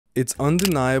It's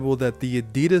undeniable that the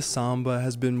Adidas Samba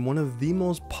has been one of the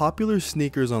most popular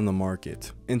sneakers on the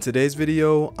market. In today's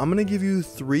video, I'm going to give you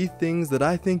 3 things that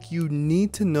I think you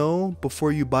need to know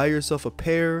before you buy yourself a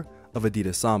pair of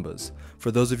Adidas Sambas.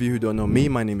 For those of you who don't know me,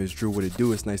 my name is Drew. What it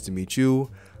do? It's nice to meet you.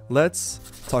 Let's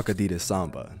talk Adidas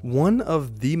Samba. One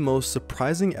of the most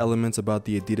surprising elements about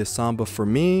the Adidas Samba for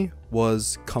me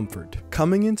was comfort.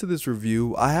 Coming into this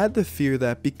review, I had the fear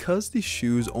that because these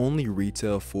shoes only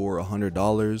retail for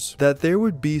 $100, that there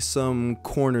would be some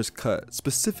corners cut,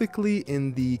 specifically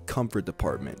in the comfort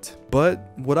department.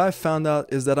 But what I found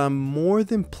out is that I'm more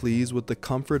than pleased with the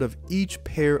comfort of each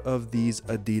pair of these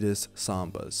Adidas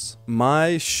Sambas.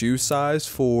 My shoe size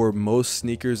for most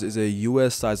sneakers is a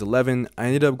US size 11. I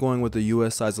ended up going with a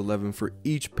US size 11 for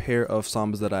each pair of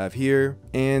Sambas that I have here,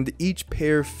 and each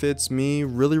pair fits me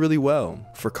really well.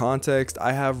 For context,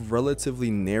 I have relatively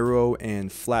narrow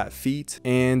and flat feet,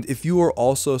 and if you are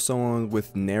also someone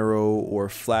with narrow or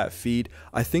flat feet,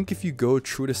 I think if you go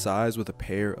true to size with a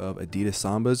pair of Adidas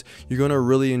Sambas, you're going to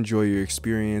really enjoy your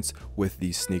experience with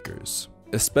these sneakers,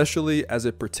 especially as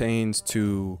it pertains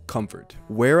to comfort.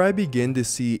 Where I begin to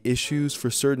see issues for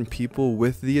certain people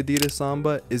with the Adidas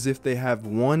Samba is if they have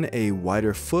 1, a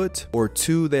wider foot, or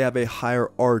 2, they have a higher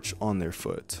arch on their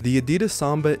foot. The Adidas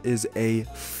Samba is a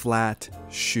flat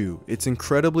shoe. It's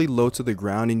incredibly low to the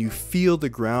ground, and you feel the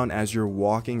ground as you're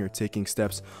walking or taking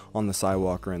steps on the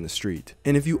sidewalk or in the street.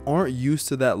 And if you aren't used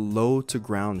to that low to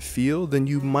ground feel, then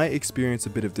you might experience a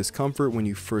bit of discomfort when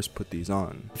you first put these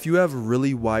on. If you have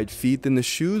really wide feet, then the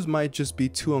shoes might just be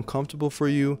too uncomfortable for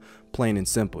you, plain and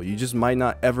simple. You just might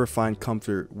not ever find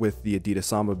comfort with the Adidas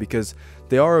Samba because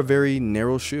they are a very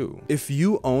narrow shoe. If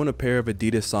you own a pair of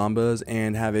Adidas Sambas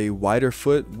and have a wider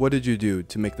foot, what did you do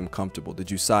to make them comfortable? Did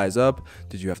you size up?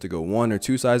 Did you have to go 1 or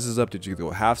 2 sizes up? Did you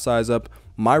go half size up?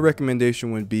 My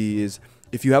recommendation would be is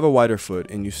if you have a wider foot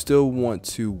and you still want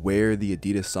to wear the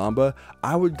Adidas Samba,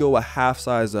 I would go a half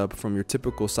size up from your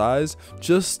typical size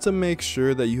just to make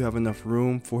sure that you have enough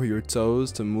room for your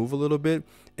toes to move a little bit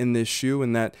in this shoe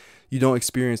and that you don't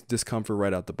experience discomfort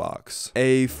right out the box.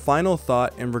 A final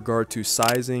thought in regard to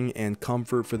sizing and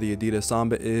comfort for the Adidas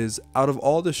Samba is, out of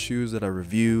all the shoes that I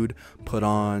reviewed, put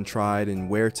on, tried, and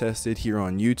wear tested here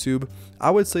on YouTube,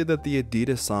 I would say that the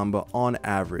Adidas Samba on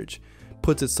average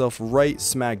puts itself right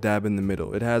smack dab in the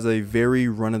middle. It has a very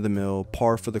run-of-the-mill,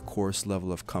 par for the course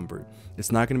level of comfort.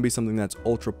 It's not going to be something that's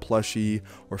ultra plushy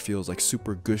or feels like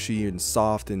super gushy and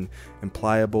soft and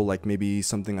pliable, like maybe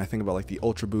something I think about like the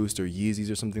Ultra Boost or Yeezys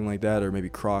or something like that, or maybe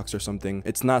Crocs or something.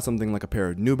 It's not something like a pair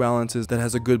of New Balances that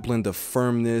has a good blend of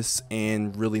firmness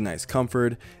and really nice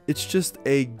comfort. It's just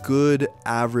a good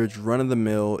average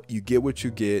run-of-the-mill, you get what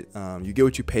you get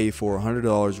what you pay for,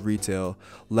 $100 retail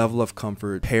level of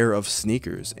comfort pair of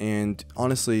sneakers. And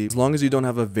honestly, as long as you don't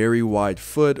have a very wide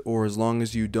foot, or as long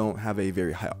as you don't have a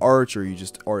very high arch, or you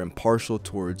just are impartial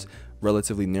towards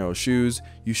relatively narrow shoes,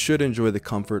 you should enjoy the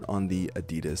comfort on the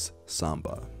Adidas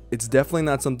Samba. It's definitely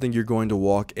not something you're going to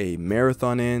walk a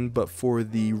marathon in, but for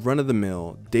the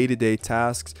run-of-the-mill, day-to-day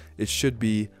tasks, it should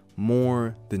be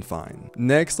more than fine.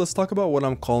 Next, let's talk about what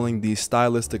I'm calling the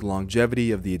stylistic longevity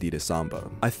of the Adidas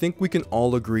Samba. I think we can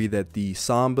all agree that the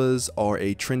Sambas are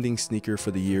a trending sneaker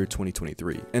for the year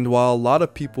 2023. And while a lot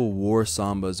of people wore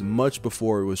Sambas much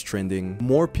before it was trending,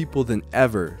 more people than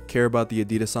ever care about the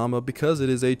Adidas Samba because it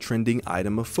is a trending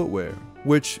item of footwear.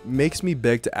 Which makes me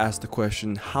beg to ask the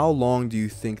question, how long do you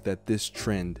think that this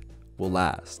trend will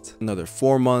last? Another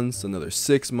 4 months, another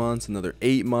 6 months, another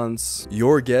 8 months?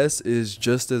 Your guess is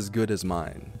just as good as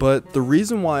mine. But the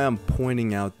reason why I'm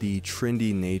pointing out the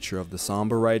trendy nature of the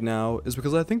Samba right now is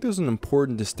because I think there's an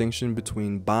important distinction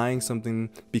between buying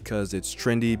something because it's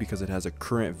trendy, because it has a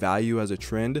current value as a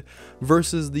trend,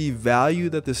 versus the value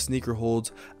that the sneaker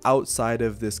holds outside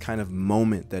of this kind of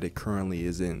moment that it currently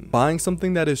is in. Buying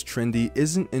something that is trendy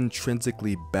isn't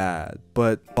intrinsically bad,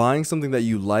 but buying something that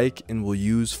you like and will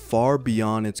use far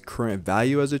beyond its current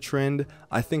value as a trend,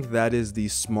 I think that is the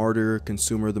smarter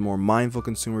consumer, the more mindful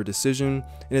consumer decision,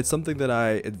 and it's something that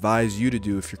I advise you to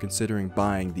do if you're considering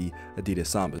buying the Adidas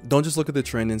Samba. Don't just look at the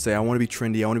trend and say, I want to be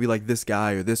trendy, I want to be like this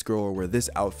guy or this girl or wear this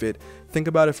outfit. Think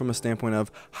about it from a standpoint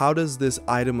of, how does this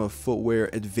item of footwear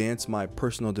advance my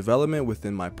personal development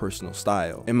within my personal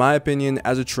style? In my opinion,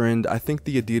 as a trend, I think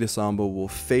the Adidas Samba will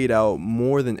fade out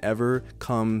more than ever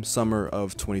come summer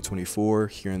of 2024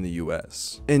 here in the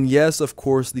US. And yes, of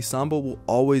course, the Samba will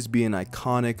always be an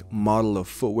iconic model of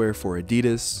footwear for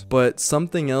Adidas, but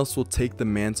something else will take the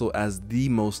mantle as the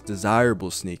most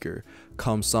desirable sneaker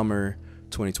come summer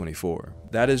 2024.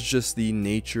 That is just the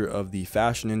nature of the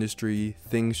fashion industry.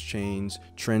 Things change,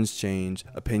 trends change,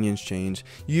 opinions change.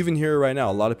 You even hear it right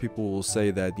now. A lot of people will say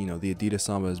that, you know, the Adidas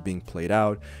Samba is being played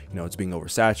out, you know, it's being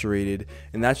oversaturated,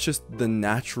 and that's just the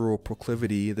natural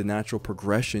proclivity, the natural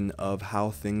progression of how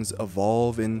things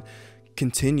evolve and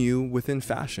continue within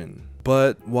fashion.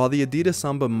 But while the Adidas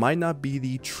Samba might not be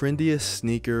the trendiest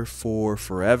sneaker for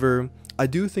forever, I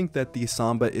do think that the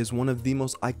Samba is one of the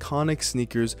most iconic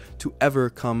sneakers to ever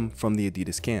come from the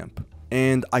Adidas camp.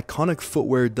 And iconic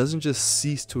footwear doesn't just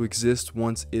cease to exist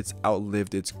once it's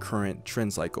outlived its current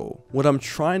trend cycle. What I'm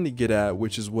trying to get at,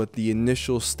 which is what the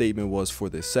initial statement was for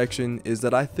this section, is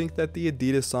that I think that the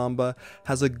Adidas Samba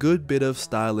has a good bit of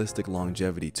stylistic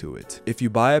longevity to it. If you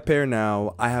buy a pair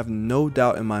now, I have no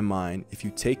doubt in my mind, if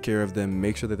you take care of them,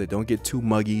 make sure that they don't get too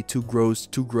muggy, too gross,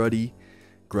 too gruddy,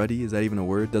 is that even a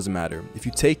word? Doesn't matter. If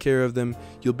you take care of them,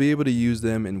 you'll be able to use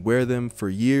them and wear them for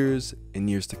years and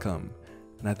years to come.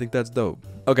 And I think that's dope.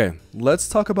 Okay, let's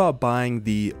talk about buying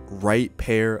the right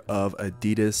pair of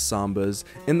Adidas Sambas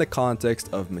in the context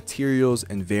of materials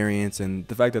and variants, and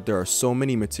the fact that there are so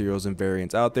many materials and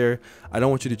variants out there. I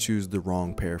don't want you to choose the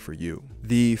wrong pair for you.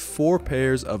 The 4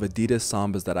 pairs of Adidas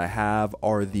Sambas that I have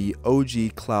are the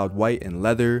OG Cloud White and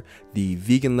Leather, the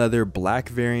Vegan Leather Black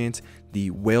variant,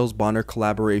 the Wales Bonner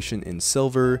collaboration in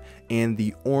silver, and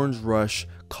the Orange Rush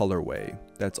colorway.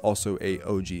 That's also a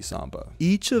OG Samba.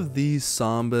 Each of these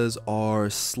Sambas are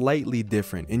slightly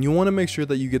different, and you want to make sure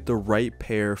that you get the right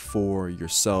pair for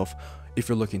yourself if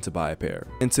you're looking to buy a pair.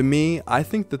 And to me, I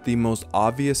think that the most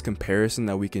obvious comparison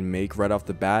that we can make right off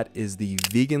the bat is the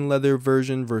vegan leather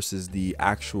version versus the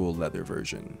actual leather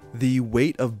version. The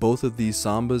weight of both of these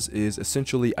Sambas is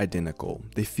essentially identical.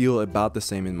 They feel about the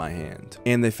same in my hand,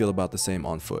 and they feel about the same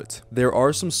on foot. There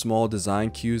are some small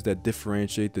design cues that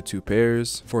differentiate the two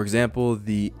pairs. For example,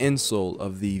 the insole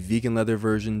of the vegan leather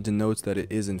version denotes that it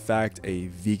is in fact a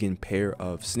vegan pair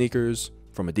of sneakers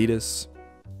from Adidas,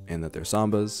 and that they're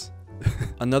Sambas.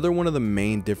 Another one of the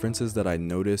main differences that I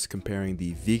noticed comparing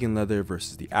the vegan leather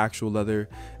versus the actual leather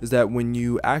is that when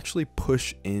you actually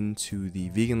push into the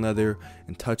vegan leather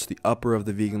and touch the upper of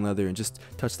the vegan leather and just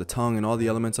touch the tongue and all the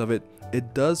elements of it,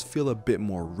 it does feel a bit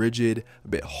more rigid, a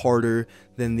bit harder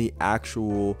than the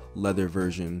actual leather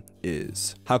version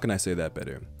is. How can I say that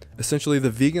better? Essentially, the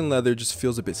vegan leather just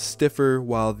feels a bit stiffer,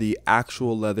 while the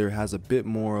actual leather has a bit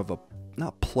more of a,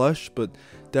 not plush, but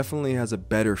definitely has a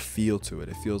better feel to it.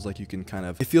 It feels like you can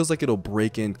it feels like it'll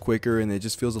break in quicker, and it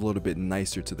just feels a little bit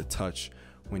nicer to the touch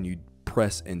when you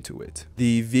press into it.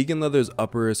 The vegan leather's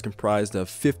upper is comprised of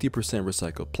 50%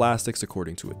 recycled plastics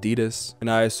according to Adidas, and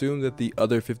I assume that the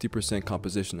other 50%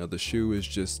 composition of the shoe is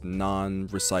just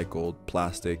non-recycled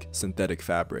plastic synthetic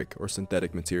fabric or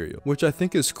synthetic material, which I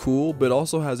think is cool, but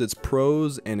also has its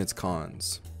pros and its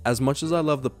cons. As much as I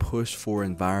love the push for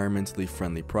environmentally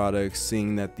friendly products,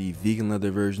 seeing that the vegan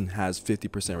leather version has 50%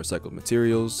 recycled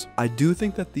materials, I do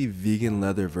think that the vegan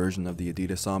leather version of the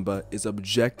Adidas Samba is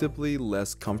objectively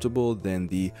less comfortable than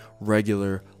the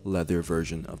regular leather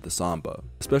version of the Samba,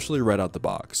 especially right out the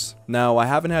box. Now, I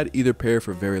haven't had either pair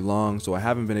for very long, so I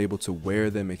haven't been able to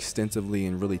wear them extensively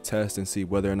and really test and see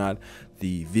whether or not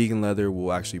the vegan leather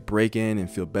will actually break in and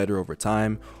feel better over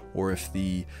time, or if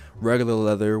the regular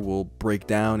leather will break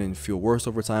down and feel worse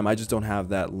over time. I just don't have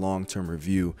that long-term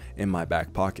review in my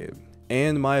back pocket,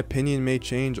 and my opinion may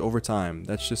change over time.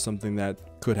 That's just something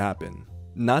that could happen.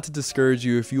 Not to discourage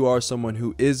you if you are someone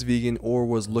who is vegan or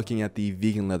was looking at the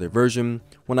vegan leather version,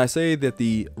 when I say that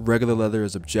the regular leather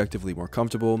is objectively more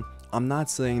comfortable, I'm not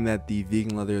saying that the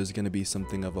vegan leather is going to be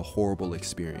something of a horrible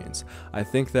experience. I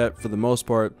think that for the most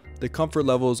part, the comfort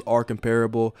levels are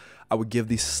comparable. I would give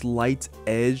the slight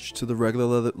edge to the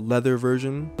regular leather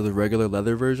version,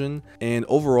 and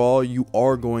overall, you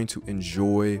are going to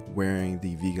enjoy wearing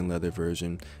the vegan leather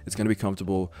version. It's going to be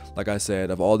comfortable. Like I said,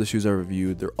 of all the shoes I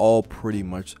reviewed, they're all pretty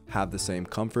much have the same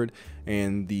comfort,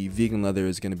 and the vegan leather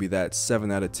is going to be that 7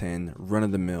 out of 10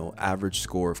 run-of-the-mill average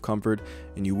score of comfort,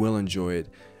 and you will enjoy it.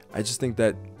 I just think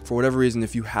that for whatever reason,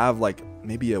 if you have like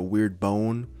maybe a weird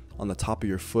bone on the top of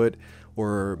your foot,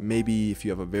 or maybe if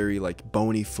you have a very like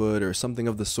bony foot or something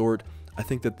of the sort, I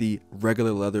think that the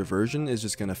regular leather version is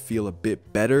just gonna feel a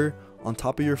bit better on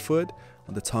top of your foot.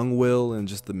 The tongue will, and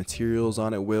just the materials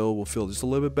on it will feel just a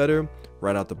little bit better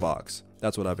right out the box.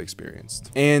 That's what I've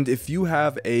experienced. And if you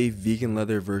have a vegan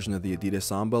leather version of the Adidas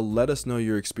Samba, let us know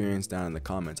your experience down in the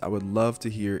comments. I would love to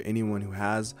hear anyone who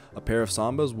has a pair of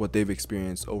Sambas, what they've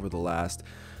experienced over the last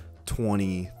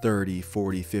 20, 30,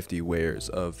 40, 50 wears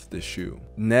of this shoe.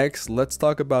 Next, let's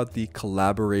talk about the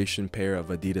collaboration pair of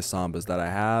Adidas Sambas that I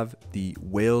have, the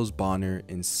Wales Bonner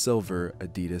in silver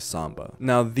Adidas Samba.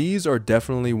 Now, these are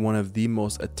definitely one of the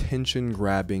most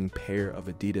attention-grabbing pair of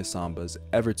Adidas Sambas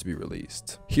ever to be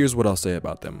released. Here's what I'll say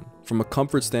about them. From a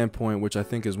comfort standpoint, which I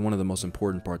think is one of the most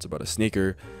important parts about a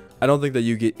sneaker, I don't think that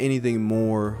you get anything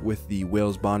more with the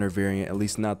Wales Bonner variant, at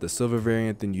least not the silver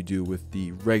variant, than you do with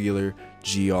the regular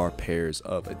GR pairs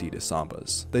of Adidas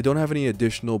Sambas. They don't have any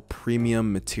additional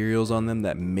premium materials on them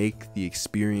that make the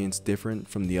experience different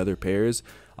from the other pairs.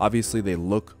 Obviously, they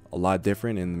look a lot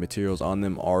different and the materials on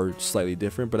them are slightly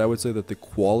different, but I would say that the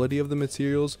quality of the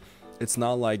materials, it's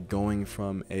not like going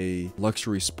from a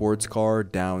luxury sports car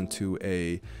down to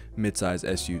a midsize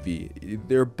SUV.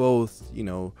 They're both, you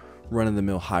know,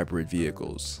 run-of-the-mill hybrid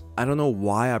vehicles. I don't know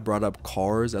why I brought up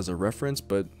cars as a reference,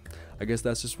 but I guess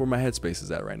that's just where my headspace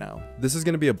is at right now. This is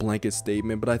going to be a blanket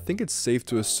statement, but I think it's safe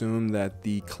to assume that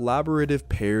the collaborative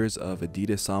pairs of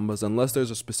Adidas Sambas, unless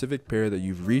there's a specific pair that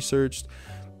you've researched,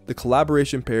 the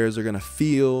collaboration pairs are going to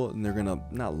feel, and they're going to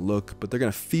not look, but they're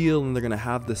going to feel and they're going to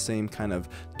have the same kind of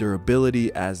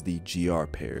durability as the GR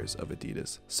pairs of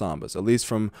Adidas Sambas, at least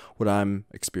from what I'm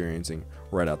experiencing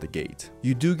right out the gate.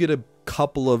 You do get a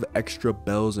couple of extra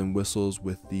bells and whistles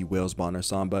with the Wales Bonner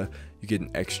Samba. You get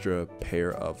an extra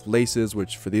pair of laces,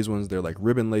 which for these ones they're like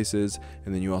ribbon laces,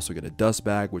 and then you also get a dust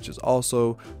bag, which is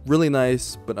also really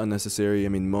nice but unnecessary. I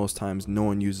mean, most times no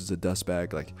one uses a dust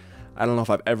bag. Like, I don't know if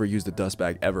I've ever used a dust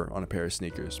bag ever on a pair of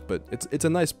sneakers, but it's a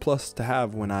nice plus to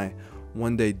have when I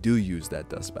one day do use that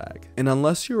dust bag. And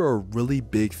unless you're a really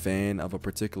big fan of a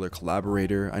particular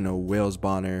collaborator, I know Wales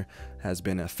Bonner has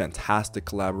been a fantastic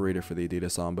collaborator for the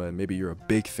Adidas Samba, and maybe you're a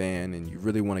big fan and you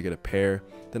really want to get a pair,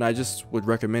 then I just would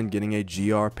recommend getting a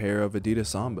GR pair of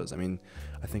Adidas Sambas. I mean,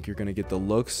 I think you're going to get the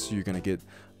looks, you're going to get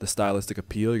the stylistic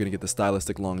appeal, you're going to get the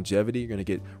stylistic longevity, you're going to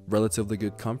get relatively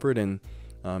good comfort, and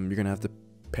you're going to have to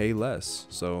pay less.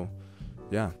 So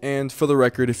yeah. And for the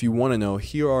record, if you want to know,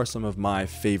 here are some of my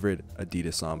favorite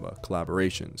Adidas Samba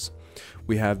collaborations.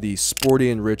 We have the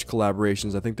sporty and rich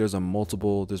collaborations. I think there's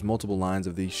multiple lines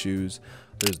of these shoes.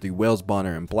 There's the Wales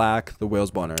Bonner in black, the Wales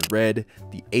Bonner in red,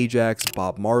 the Ajax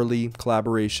Bob Marley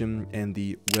collaboration, and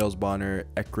the Wales Bonner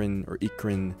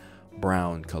Ecrin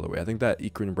brown colorway. I think that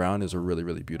Ecrin brown is a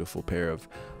really beautiful pair of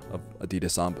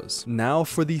Adidas Sambas. Now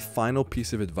for the final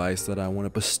piece of advice that I want to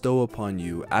bestow upon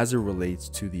you as it relates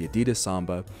to the Adidas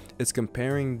Samba, it's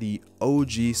comparing the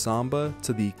OG Samba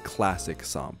to the classic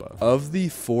Samba. Of the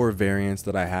 4 variants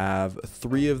that I have,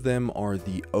 3 of them are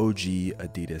the OG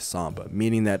Adidas Samba,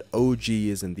 meaning that OG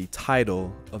is in the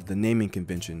title of the naming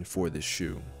convention for this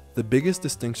shoe. The biggest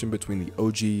distinction between the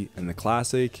OG and the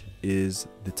classic is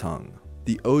the tongue.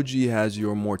 The OG has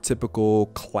your more typical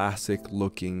classic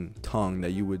looking tongue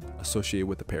that you would associate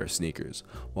with a pair of sneakers,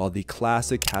 while the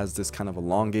classic has this kind of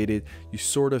elongated, you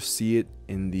sort of see it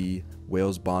in the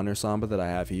Wales Bonner Samba that I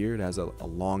have here. It has an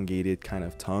elongated kind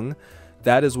of tongue.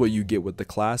 That is what you get with the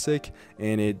classic,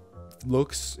 and it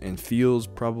looks and feels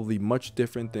probably much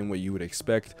different than what you would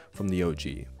expect from the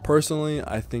OG. Personally,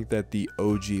 I think that the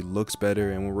OG looks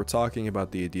better, and when we're talking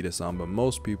about the Adidas Samba,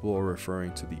 most people are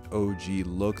referring to the OG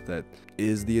look that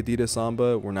is the Adidas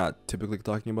Samba. We're not typically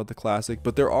talking about the classic,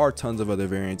 but there are tons of other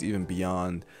variants even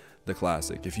beyond the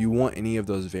classic. If you want any of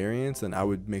those variants, then I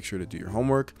would make sure to do your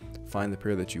homework, find the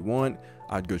pair that you want.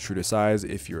 I'd go true to size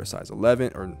if you're a size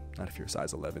 11, or not if you're a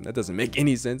size 11, that doesn't make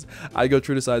any sense. I'd go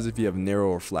true to size if you have narrow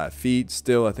or flat feet.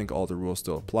 Still, I think all the rules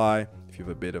still apply. If you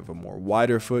have a bit of a more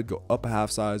wider foot, go up a half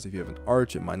size. If you have an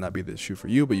arch, it might not be the shoe for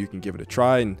you, but you can give it a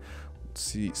try and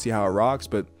see how it rocks.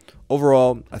 But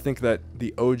overall, I think that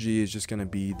the OG is just going to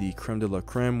be the creme de la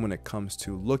creme when it comes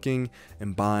to looking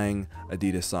and buying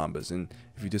Adidas Sambas. And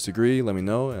if you disagree, let me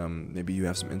know. Maybe you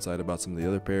have some insight about some of the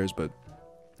other pairs, but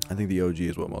I think the OG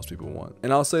is what most people want.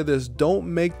 And I'll say this, don't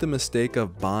make the mistake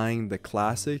of buying the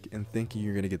classic and thinking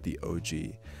you're going to get the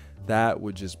OG. That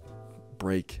would just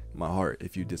break my heart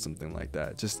if you did something like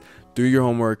that. Just do your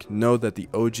homework. Know that the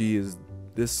OG is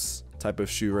this type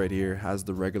of shoe right here, has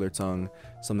the regular tongue,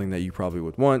 something that you probably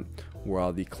would want,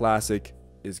 while the classic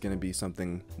is going to be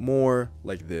something more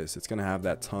like this. It's going to have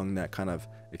that tongue that kind of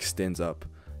extends up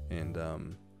and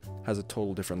has a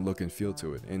total different look and feel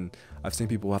to it. And I've seen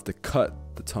people have to cut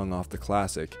the tongue off the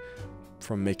classic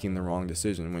from making the wrong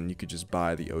decision when you could just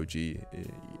buy the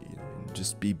OG,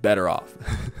 just be better off.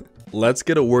 Let's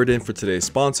get a word in for today's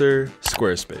sponsor,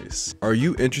 Squarespace. Are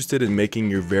you interested in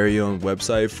making your very own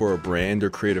website for a brand or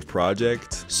creative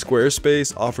project?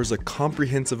 Squarespace offers a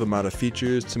comprehensive amount of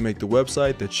features to make the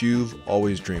website that you've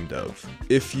always dreamed of.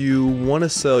 If you want to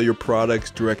sell your products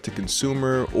direct to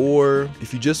consumer, or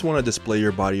if you just want to display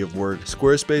your body of work,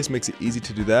 Squarespace makes it easy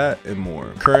to do that and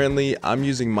more. Currently, I'm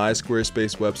using my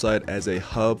Squarespace website as a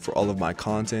hub for all of my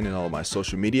content and all of my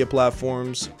social media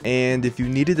platforms. And if you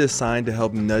need a design to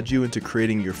help nudge you into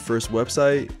creating your first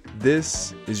website,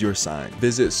 this is your sign.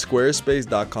 Visit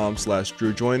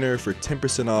squarespace.com/DrewJoyner for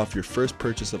 10% off your first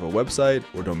purchase of a website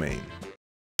or domain.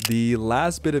 The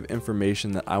last bit of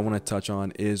information that I want to touch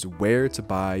on is where to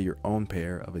buy your own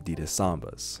pair of Adidas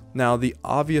Sambas. Now, the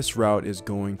obvious route is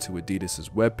going to Adidas's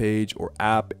webpage or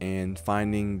app and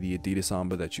finding the Adidas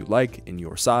Samba that you like in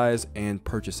your size and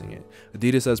purchasing it.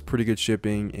 Adidas has pretty good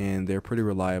shipping and they're pretty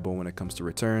reliable when it comes to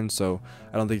returns, so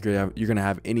I don't think you're going to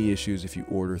have any issues if you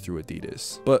order through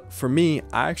Adidas. But for me,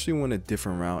 I actually went a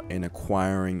different route in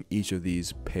acquiring each of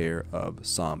these pair of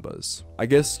Sambas. I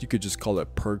guess you could just call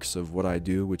it perks of what I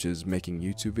do, which is making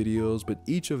YouTube videos, but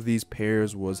each of these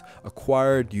pairs was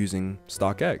acquired using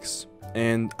StockX.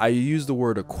 And I use the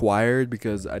word acquired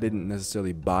because I didn't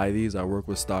necessarily buy these. I worked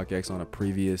with StockX on a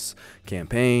previous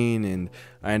campaign and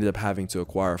I ended up having to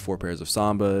acquire 4 pairs of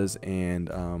Sambas, and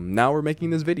now we're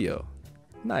making this video.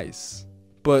 Nice.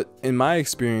 But in my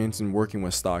experience in working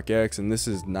with StockX, and this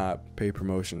is not paid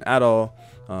promotion at all,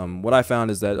 what I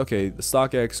found is that, okay, the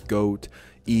StockX, GOAT,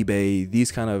 eBay,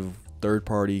 these kind of third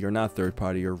party or not third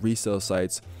party or resale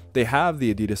sites, they have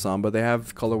the Adidas Samba. They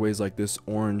have colorways like this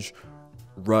Orange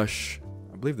Rush.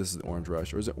 I believe this is the Orange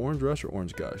Rush, or is it Orange Rush or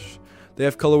Orange Gush? They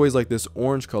have colorways like this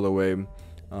orange colorway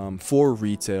for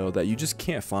retail that you just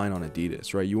can't find on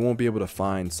Adidas, right? You won't be able to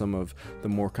find some of the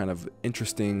more kind of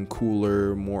interesting,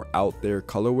 cooler, more out there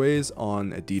colorways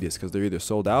on Adidas because they're either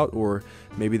sold out or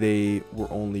maybe they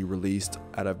were only released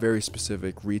at a very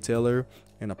specific retailer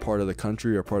in a part of the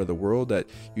country or part of the world that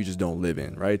you just don't live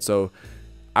in, right? So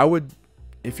I would,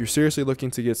 if you're seriously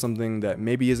looking to get something that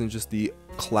maybe isn't just the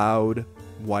cloud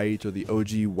white or the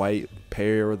OG white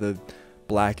pair or the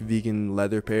black vegan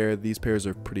leather pair, these pairs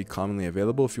are pretty commonly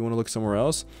available. If you want to look somewhere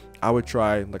else, I would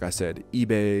try, like I said,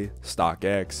 eBay,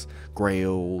 StockX,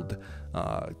 Grailed,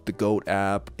 the GOAT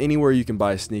app, anywhere you can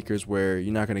buy sneakers where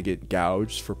you're not going to get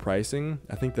gouged for pricing.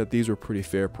 I think that these were pretty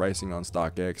fair pricing on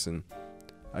StockX, and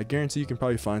I guarantee you can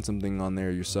probably find something on there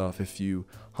yourself if you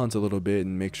hunt a little bit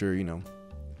and make sure, you know,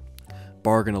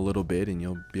 bargain a little bit, and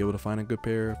you'll be able to find a good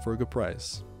pair for a good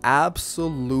price.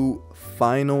 Absolute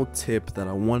final tip that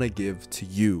I want to give to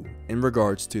you in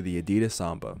regards to the Adidas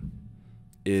Samba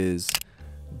is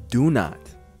do not,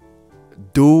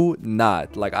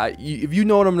 like if you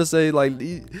know what I'm gonna say, like,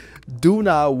 do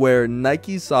not wear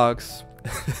Nike socks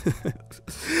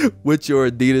with your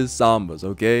Adidas Sambas,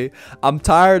 okay? I'm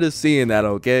tired of seeing that,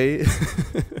 okay?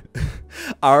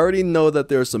 I already know that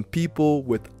there are some people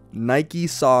with Nike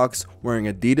socks wearing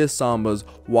Adidas Sambas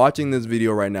watching this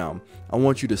video right now. I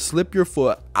want you to slip your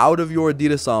foot out of your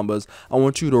Adidas Sambas. I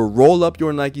want you to roll up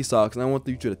your Nike socks, and I want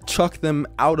you to chuck them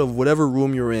out of whatever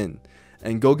room you're in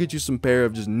and go get you some pair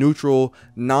of just neutral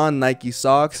non-Nike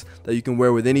socks that you can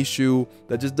wear with any shoe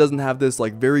that just doesn't have this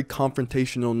like very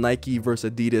confrontational Nike versus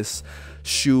Adidas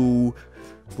shoe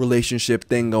relationship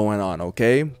thing going on,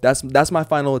 okay? That's my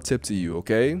final tip to you,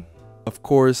 okay? Of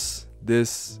course,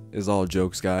 this is all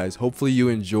jokes, guys. Hopefully you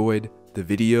enjoyed the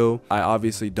video. I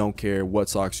obviously don't care what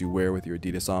socks you wear with your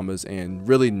Adidas Sambas, and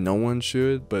really no one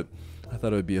should, but I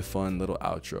thought it would be a fun little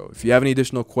outro. If you have any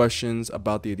additional questions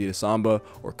about the Adidas Samba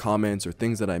or comments or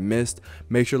things that I missed,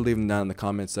 make sure to leave them down in the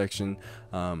comment section.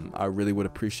 I really would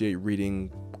appreciate reading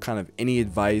kind of any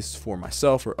advice for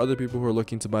myself or other people who are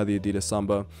looking to buy the Adidas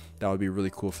Samba. That would be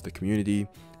really cool for the community.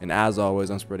 And as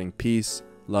always, I'm spreading peace,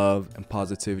 love, and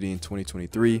positivity in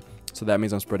 2023. So that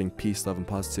means I'm spreading peace, love, and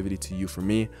positivity to you from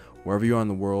me. Wherever you are in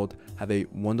the world, have a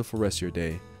wonderful rest of your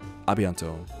day.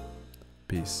 Abianto.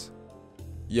 Peace.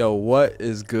 Yo, what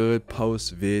is good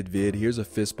post vid? Here's a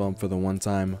fist bump for the one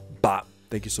time. Bop.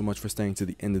 Thank you so much for staying to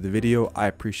the end of the video. I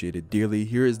appreciate it dearly.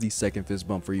 Here is the second fist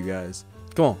bump for you guys.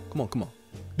 Come on.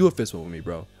 Do a fist bump with me,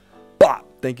 bro. Bop.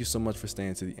 Thank you so much for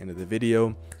staying to the end of the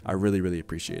video. I really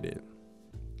appreciate it.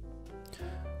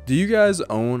 Do you guys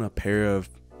own a pair of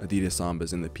Adidas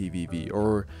Sambas in the PVV?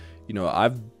 Or, you know,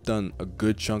 I've done a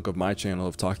good chunk of my channel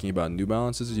of talking about New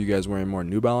Balances. Are you guys wearing more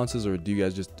New Balances, or do you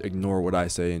guys just ignore what I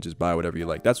say and just buy whatever you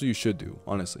like? That's what you should do,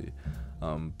 honestly.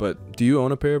 But do you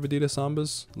own a pair of Adidas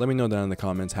Sambas? Let me know down in the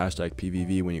comments,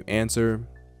 #PVV when you answer.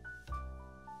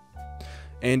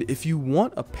 And if you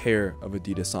want a pair of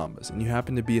Adidas Sambas and you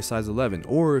happen to be a size 11,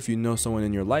 or if you know someone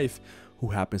in your life who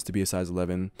happens to be a size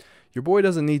 11, your boy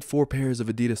doesn't need 4 pairs of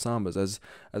Adidas Sambas.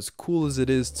 As cool as it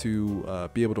is to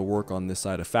be able to work on this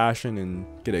side of fashion and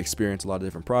get to experience a lot of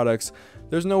different products,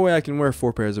 there's no way I can wear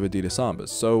 4 pairs of Adidas Sambas.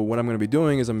 So what I'm going to be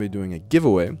doing is I'm going to be doing a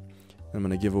giveaway. I'm going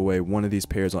to give away one of these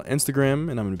pairs on Instagram,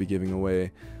 and I'm going to be giving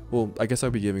away, well, I guess I'll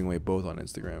be giving away both on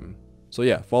Instagram. So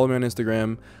yeah, follow me on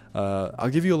Instagram. I'll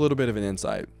give you a little bit of an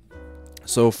insight.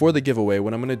 So for the giveaway,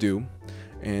 what I'm gonna do,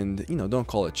 and don't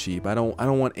call it cheap. I don't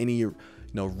want any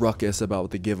ruckus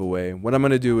about the giveaway. What I'm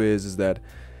gonna do is that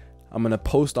I'm gonna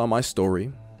post on my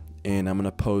story, and I'm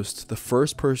gonna post the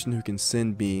first person who can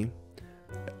send me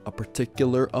a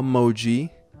particular emoji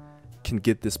can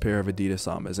get this pair of Adidas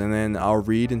Sambas, and then I'll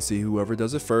read and see whoever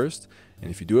does it first.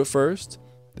 And if you do it first,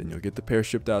 then you'll get the pair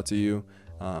shipped out to you.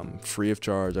 Free of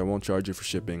charge. I won't charge you for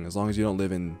shipping. As long as you don't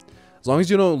live in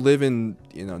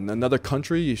another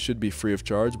country, you should be free of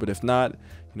charge. But if not,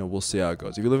 we'll see how it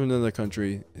goes. If you live in another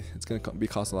country, it's gonna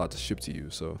cost a lot to ship to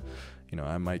you. So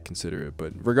I might consider it.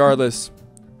 But regardless,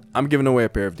 I'm giving away a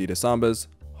pair of Adidas Sambas.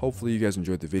 Hopefully you guys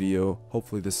enjoyed the video.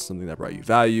 Hopefully this is something that brought you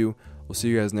value. We'll see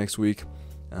you guys next week.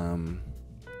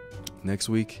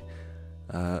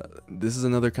 This is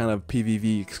another kind of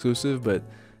PVV exclusive, but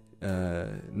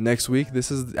next week,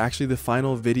 this is actually the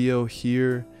final video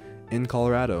here in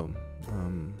Colorado.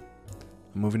 I'm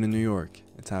moving to New York.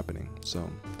 It's happening. So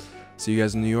see you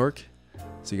guys in New York.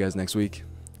 See you guys next week.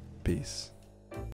 Peace.